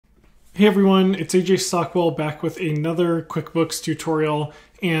Hey everyone, it's AJ Stockwell back with another QuickBooks tutorial,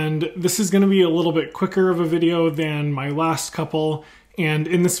 and this is going to be a little bit quicker of a video than my last couple, and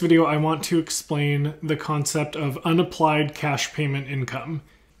in this video I want to explain the concept of unapplied cash payment income.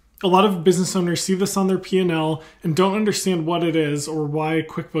 A lot of business owners see this on their P&L and don't understand what it is or why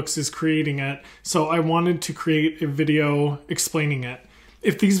QuickBooks is creating it, so I wanted to create a video explaining it.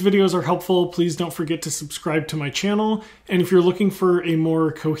 If these videos are helpful, please don't forget to subscribe to my channel. And if you're looking for a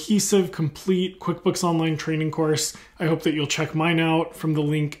more cohesive, complete QuickBooks online training course, I hope that you'll check mine out from the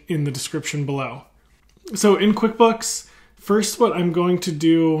link in the description below. So in QuickBooks, first what I'm going to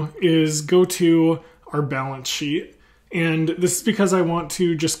do is go to our balance sheet. And this is because I want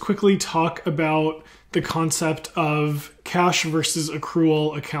to just quickly talk about the concept of cash versus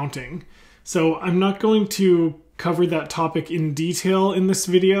accrual accounting. So I'm not going to cover that topic in detail in this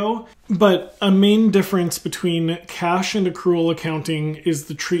video, but a main difference between cash and accrual accounting is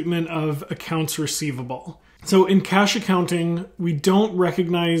the treatment of accounts receivable. So in cash accounting, we don't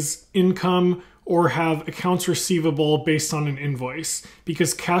recognize income or have accounts receivable based on an invoice,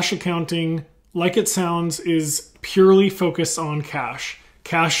 because cash accounting, like it sounds, is purely focused on cash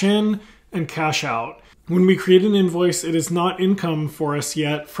in and cash out. When we create an invoice, it is not income for us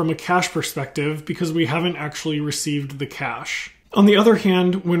yet from a cash perspective because we haven't actually received the cash. On the other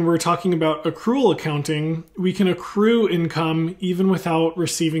hand, when we're talking about accrual accounting, we can accrue income even without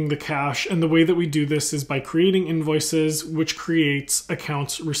receiving the cash, and the way that we do this is by creating invoices, which creates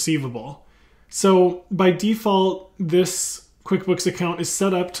accounts receivable. So by default, this QuickBooks account is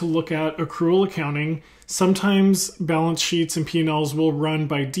set up to look at accrual accounting. Sometimes balance sheets and P&Ls will run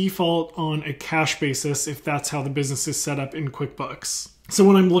by default on a cash basis if that's how the business is set up in QuickBooks. So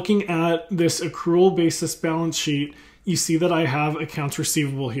when I'm looking at this accrual basis balance sheet, you see that I have accounts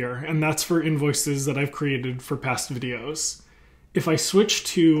receivable here, and that's for invoices that I've created for past videos. If I switch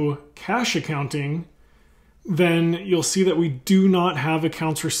to cash accounting, then you'll see that we do not have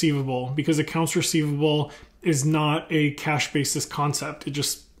accounts receivable because accounts receivable is not a cash basis concept. It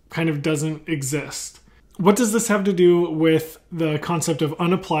just kind of doesn't exist. What does this have to do with the concept of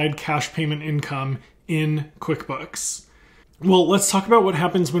unapplied cash payment income in QuickBooks? Well, let's talk about what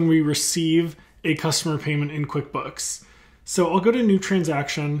happens when we receive a customer payment in QuickBooks. So I'll go to New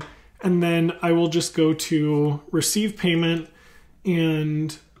Transaction, and then I will just go to Receive Payment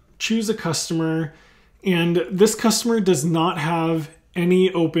and choose a customer. And this customer does not have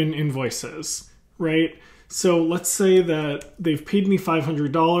any open invoices, right? So let's say that they've paid me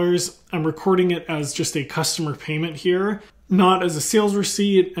 $500. I'm recording it as just a customer payment here, not as a sales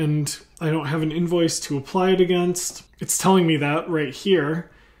receipt, and I don't have an invoice to apply it against. It's telling me that right here.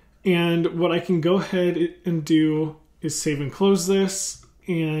 And what I can go ahead and do is save and close this,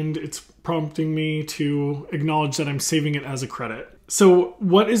 and it's prompting me to acknowledge that I'm saving it as a credit. So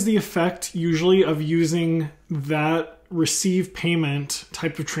what is the effect usually of using that receive payment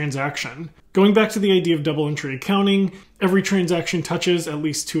type of transaction? Going back to the idea of double entry accounting, every transaction touches at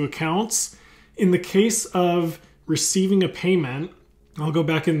least two accounts. In the case of receiving a payment, I'll go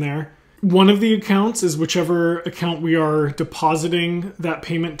back in there. One of the accounts is whichever account we are depositing that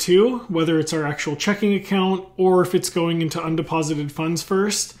payment to, whether it's our actual checking account or if it's going into undeposited funds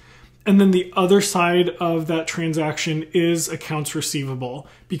first. And then the other side of that transaction is accounts receivable,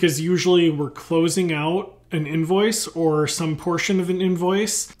 because usually we're closing out an invoice or some portion of an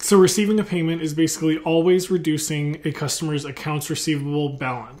invoice. So receiving a payment is basically always reducing a customer's accounts receivable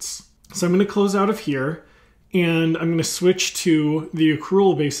balance. So I'm going to close out of here, and I'm going to switch to the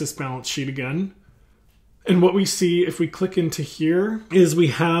accrual basis balance sheet again. And what we see if we click into here is we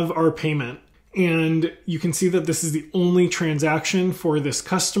have our payment. And you can see that this is the only transaction for this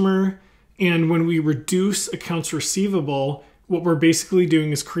customer. And when we reduce accounts receivable, what we're basically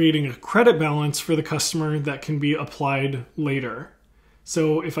doing is creating a credit balance for the customer that can be applied later.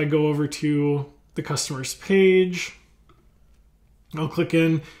 So if I go over to the customer's page, I'll click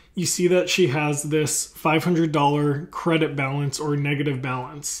in, you see that she has this $500 credit balance or negative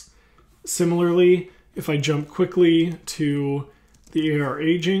balance. Similarly, if I jump quickly to the AR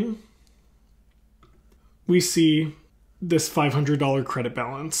aging, we see this $500 credit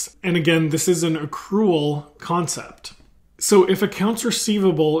balance. And again, this is an accrual concept. So if accounts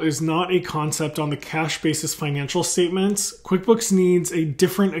receivable is not a concept on the cash basis financial statements, QuickBooks needs a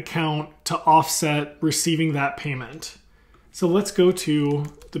different account to offset receiving that payment. So let's go to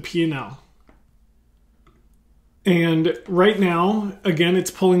the P&L. And right now, again,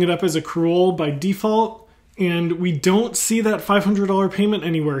 it's pulling it up as accrual by default. And we don't see that $500 payment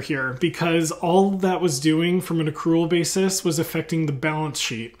anywhere here because all that was doing from an accrual basis was affecting the balance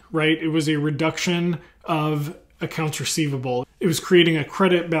sheet, right? It was a reduction of accounts receivable. It was creating a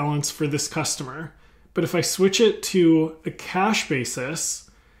credit balance for this customer. But if I switch it to a cash basis,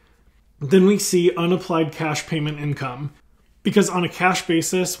 then we see unapplied cash payment income. Because on a cash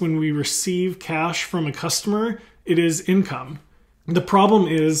basis, when we receive cash from a customer, it is income. The problem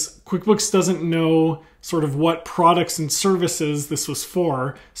is QuickBooks doesn't know sort of what products and services this was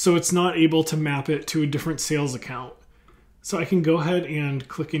for, so it's not able to map it to a different sales account. So I can go ahead and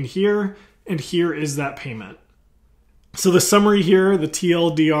click in here, and here is that payment. So the summary here, the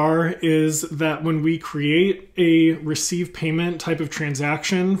TLDR, is that when we create a receive payment type of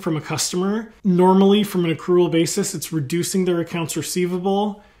transaction from a customer, normally from an accrual basis, it's reducing their accounts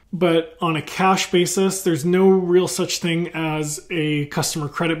receivable. But on a cash basis, there's no real such thing as a customer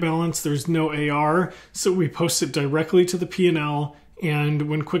credit balance. There's no AR. So we post it directly to the P&L. And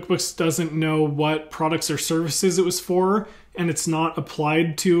when QuickBooks doesn't know what products or services it was for, and it's not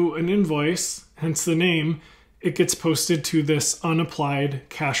applied to an invoice, hence the name, it gets posted to this unapplied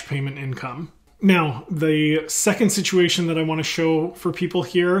cash payment income. Now, the second situation that I want to show for people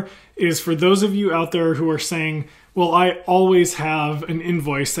here is for those of you out there who are saying, well, I always have an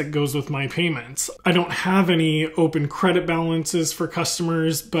invoice that goes with my payments. I don't have any open credit balances for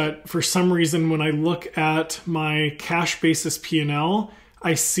customers, but for some reason, when I look at my cash basis P&L,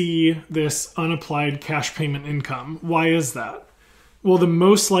 I see this unapplied cash payment income. Why is that? Well, the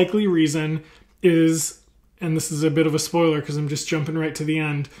most likely reason is, and this is a bit of a spoiler because I'm just jumping right to the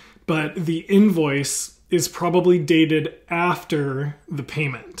end, but the invoice is probably dated after the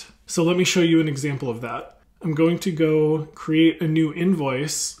payment. So let me show you an example of that. I'm going to go create a new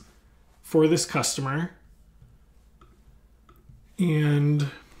invoice for this customer, and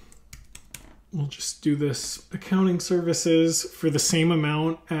we'll just do this accounting services for the same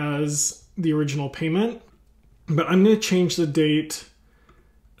amount as the original payment, but I'm going to change the date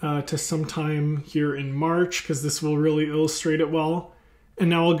to sometime here in March because this will really illustrate it well. And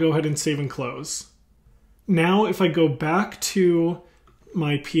now I'll go ahead and save and close. Now if I go back to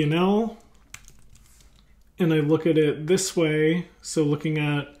my P&L and I look at it this way, so looking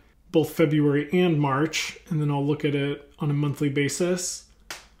at both February and March, and then I'll look at it on a monthly basis,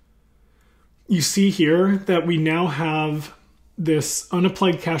 you see here that we now have this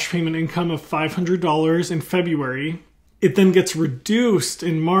unapplied cash payment income of $500 in February. It then gets reduced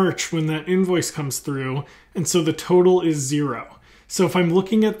in March when that invoice comes through, and so the total is 0. So if I'm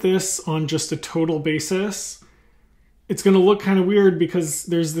looking at this on just a total basis, it's going to look kind of weird because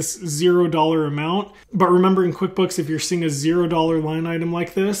there's this $0 amount. But remember, in QuickBooks, if you're seeing a $0 line item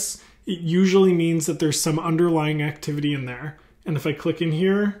like this, it usually means that there's some underlying activity in there. And if I click in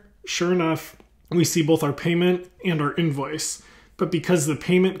here, sure enough, we see both our payment and our invoice. But because the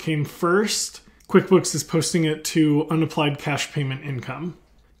payment came first, QuickBooks is posting it to unapplied cash payment income.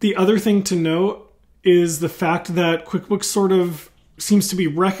 The other thing to note is the fact that QuickBooks sort of seems to be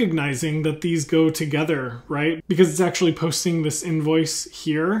recognizing that these go together, right? Because it's actually posting this invoice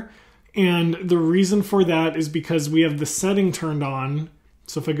here. And the reason for that is because we have the setting turned on.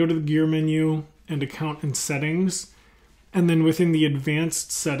 So if I go to the gear menu and account and settings, and then within the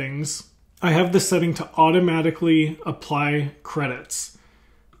advanced settings, I have the setting to automatically apply credits.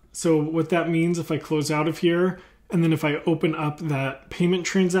 So what that means, if I close out of here, and then if I open up that payment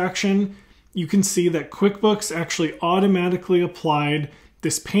transaction, you can see that QuickBooks actually automatically applied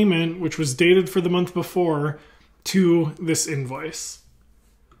this payment, which was dated for the month before, to this invoice.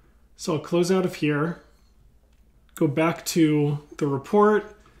 So I'll close out of here, go back to the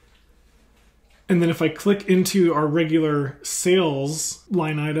report, and then if I click into our regular sales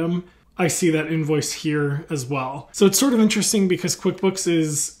line item, I see that invoice here as well. So it's sort of interesting because QuickBooks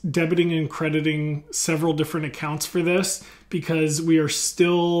is debiting and crediting several different accounts for this because we are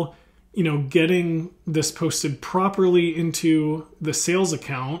still, getting this posted properly into the sales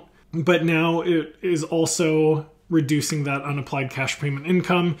account, but now it is also reducing that unapplied cash payment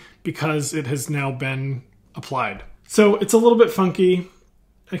income because it has now been applied. So it's a little bit funky.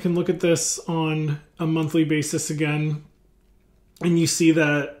 I can look at this on a monthly basis again, and you see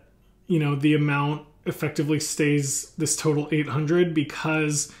that the amount effectively stays this total 800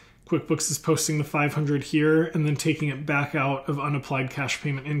 because QuickBooks is posting the 500 here and then taking it back out of unapplied cash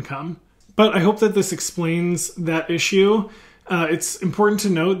payment income. But I hope that this explains that issue. It's important to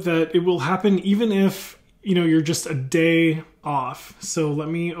note that it will happen even if you're just a day off. So let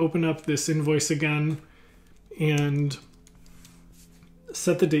me open up this invoice again and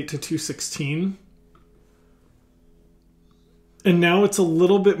set the date to 2/16. And now it's a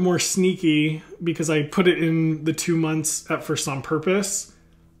little bit more sneaky because I put it in the 2 months at first on purpose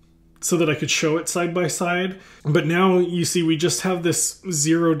so that I could show it side by side. But now you see we just have this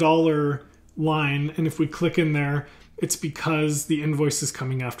 $0 line, and if we click in there, it's because the invoice is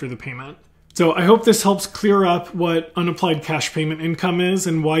coming after the payment. So I hope this helps clear up what unapplied cash payment income is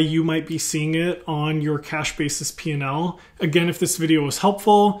and why you might be seeing it on your cash basis P&L. Again, if this video was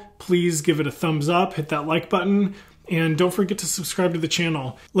helpful, please give it a thumbs up, hit that like button, and don't forget to subscribe to the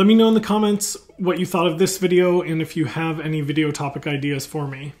channel. Let me know in the comments what you thought of this video and if you have any video topic ideas for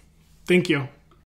me. Thank you.